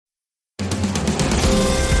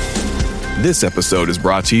This episode is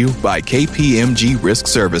brought to you by KPMG Risk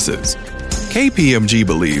Services. KPMG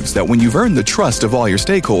believes that when you've earned the trust of all your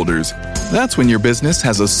stakeholders, that's when your business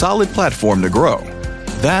has a solid platform to grow.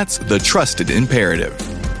 That's the trusted imperative.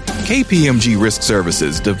 KPMG Risk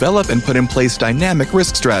Services develop and put in place dynamic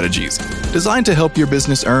risk strategies designed to help your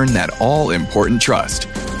business earn that all-important trust.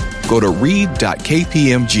 Go to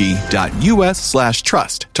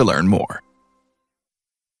read.kpmg.us/trust to learn more.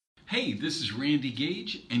 Hey, this is Randy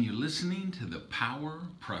Gage, and you're listening to the Power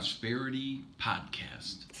Prosperity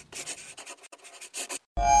Podcast.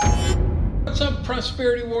 What's up,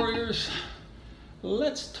 Prosperity Warriors?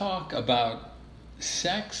 Let's talk about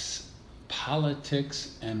sex,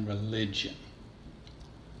 politics, and religion.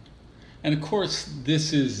 And of course,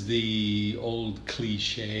 this is the old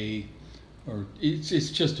cliche, or it's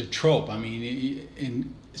just a trope. I mean,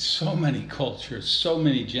 in so many cultures, so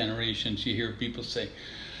many generations, you hear people say,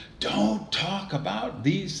 don't talk about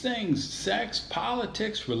these things: sex,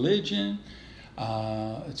 politics, religion.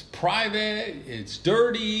 It's private, it's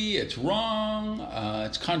dirty, it's wrong,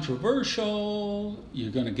 it's controversial,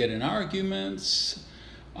 you're going to get in arguments.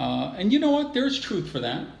 And you know what? There's truth for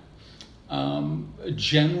that.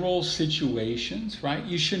 General situations, right?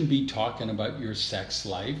 You shouldn't be talking about your sex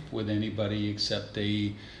life with anybody except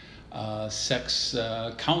a sex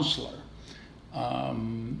counselor.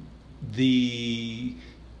 The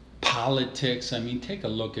politics, I mean, take a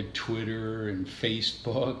look at Twitter and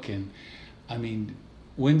Facebook, and I mean,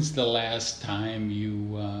 when's the last time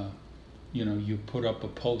you put up a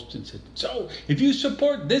post and said, so if you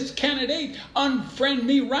support this candidate, unfriend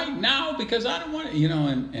me right now because I don't want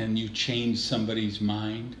to, and you change somebody's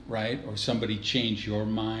mind, right? Or somebody changed your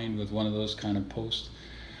mind with one of those kind of posts.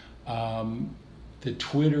 The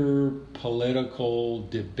Twitter political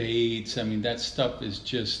debates, I mean, that stuff is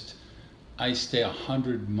just, I stay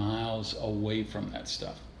 100 miles away from that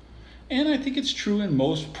stuff. And I think it's true in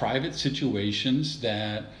most private situations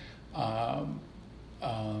that, where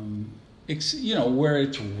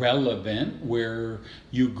it's relevant, where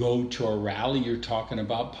you go to a rally, you're talking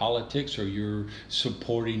about politics, or you're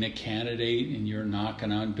supporting a candidate and you're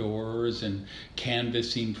knocking on doors and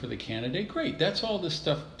canvassing for the candidate. Great, that's all the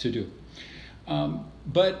stuff to do.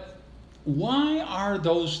 But why are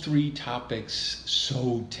those three topics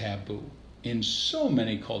so taboo in so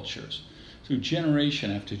many cultures through generation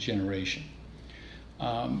after generation?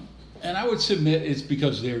 And I would submit it's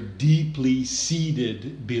because they're deeply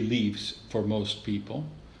seated beliefs for most people,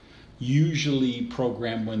 usually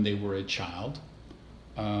programmed when they were a child,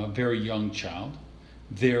 very young child.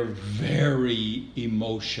 They're very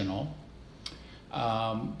emotional.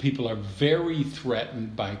 People are very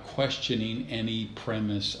threatened by questioning any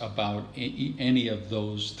premise about any of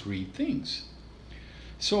those three things.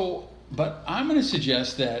 So, but I'm going to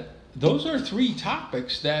suggest that those are three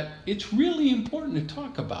topics that it's really important to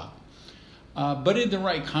talk about, but in the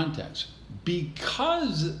right context,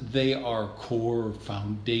 because they are core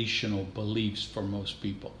foundational beliefs for most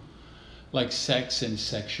people. Like sex and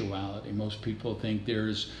sexuality. Most people think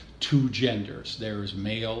there's two genders. There's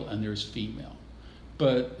male and there's female.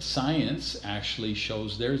 But science actually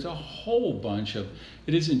shows there's a whole bunch of,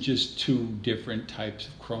 it isn't just two different types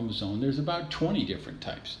of chromosome. There's about 20 different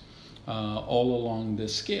types all along the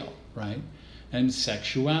scale, right? And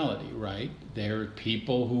sexuality, right? There are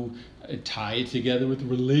people who tie it together with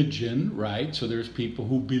religion, right? So there's people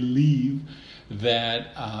who believe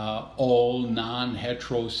that all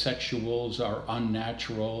non-heterosexuals are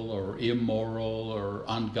unnatural or immoral or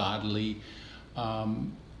ungodly.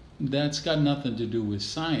 That's got nothing to do with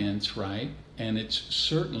science, right? And it's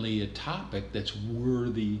certainly a topic that's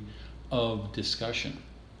worthy of discussion.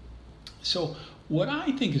 So what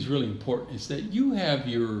I think is really important is that you have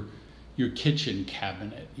your kitchen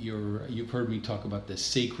cabinet. You've heard me talk about the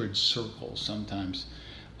sacred circle sometimes.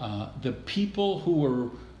 The people who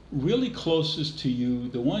are really closest to you,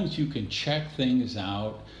 the ones you can check things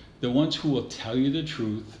out, the ones who will tell you the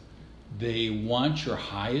truth. They want your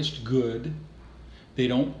highest good. They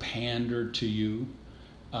don't pander to you.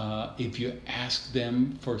 If you ask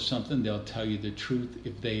them for something, they'll tell you the truth.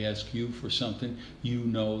 If they ask you for something,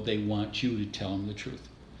 they want you to tell them the truth.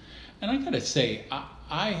 And I gotta say,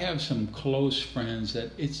 I have some close friends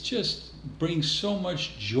that it's just brings so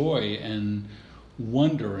much joy and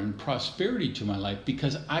wonder and prosperity to my life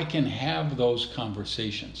because I can have those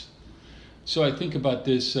conversations. So I think about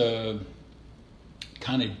this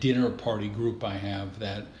kind of dinner party group I have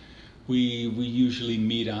that we usually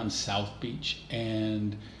meet on South Beach,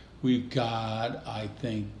 and we've got, I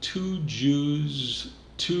think, 2 Jews,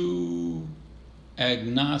 2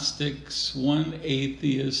 agnostics, 1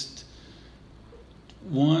 atheist,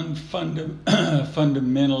 one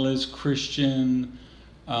fundamentalist Christian,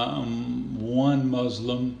 one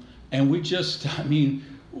Muslim, and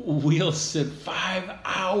we'll sit 5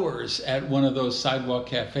 hours at one of those sidewalk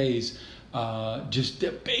cafes just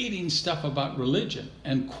debating stuff about religion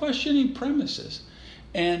and questioning premises.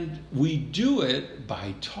 And we do it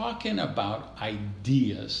by talking about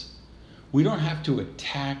ideas. We don't have to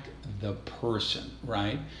attack the person,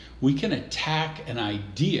 right? We can attack an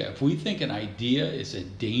idea. If we think an idea is a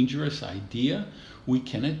dangerous idea, we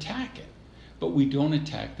can attack it. But we don't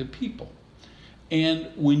attack the people. And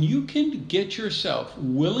when you can get yourself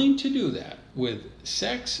willing to do that with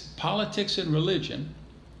sex, politics, and religion,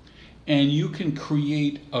 and you can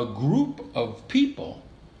create a group of people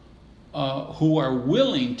who are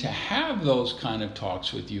willing to have those kind of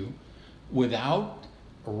talks with you without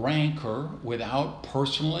rancor, without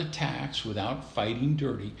personal attacks, without fighting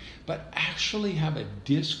dirty, but actually have a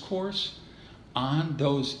discourse on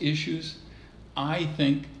those issues, I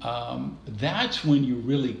think that's when you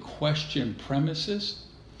really question premises.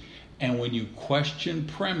 And when you question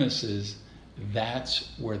premises,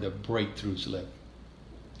 that's where the breakthroughs live.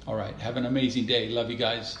 All right, have an amazing day. Love you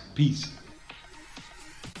guys. Peace.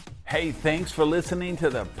 Hey, thanks for listening to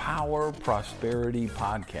the Power Prosperity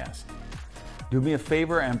Podcast. Do me a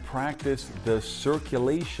favor and practice the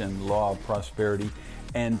circulation law of prosperity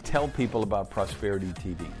and tell people about Prosperity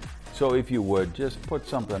TV. So if you would, just put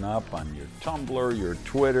something up on your Tumblr, your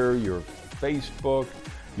Twitter, your Facebook,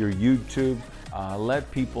 your YouTube. Let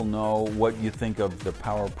people know what you think of the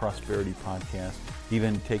Power Prosperity Podcast.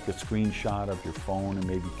 Even take a screenshot of your phone and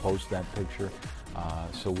maybe post that picture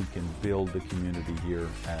so we can build the community here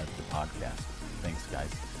at the podcast. Thanks, guys.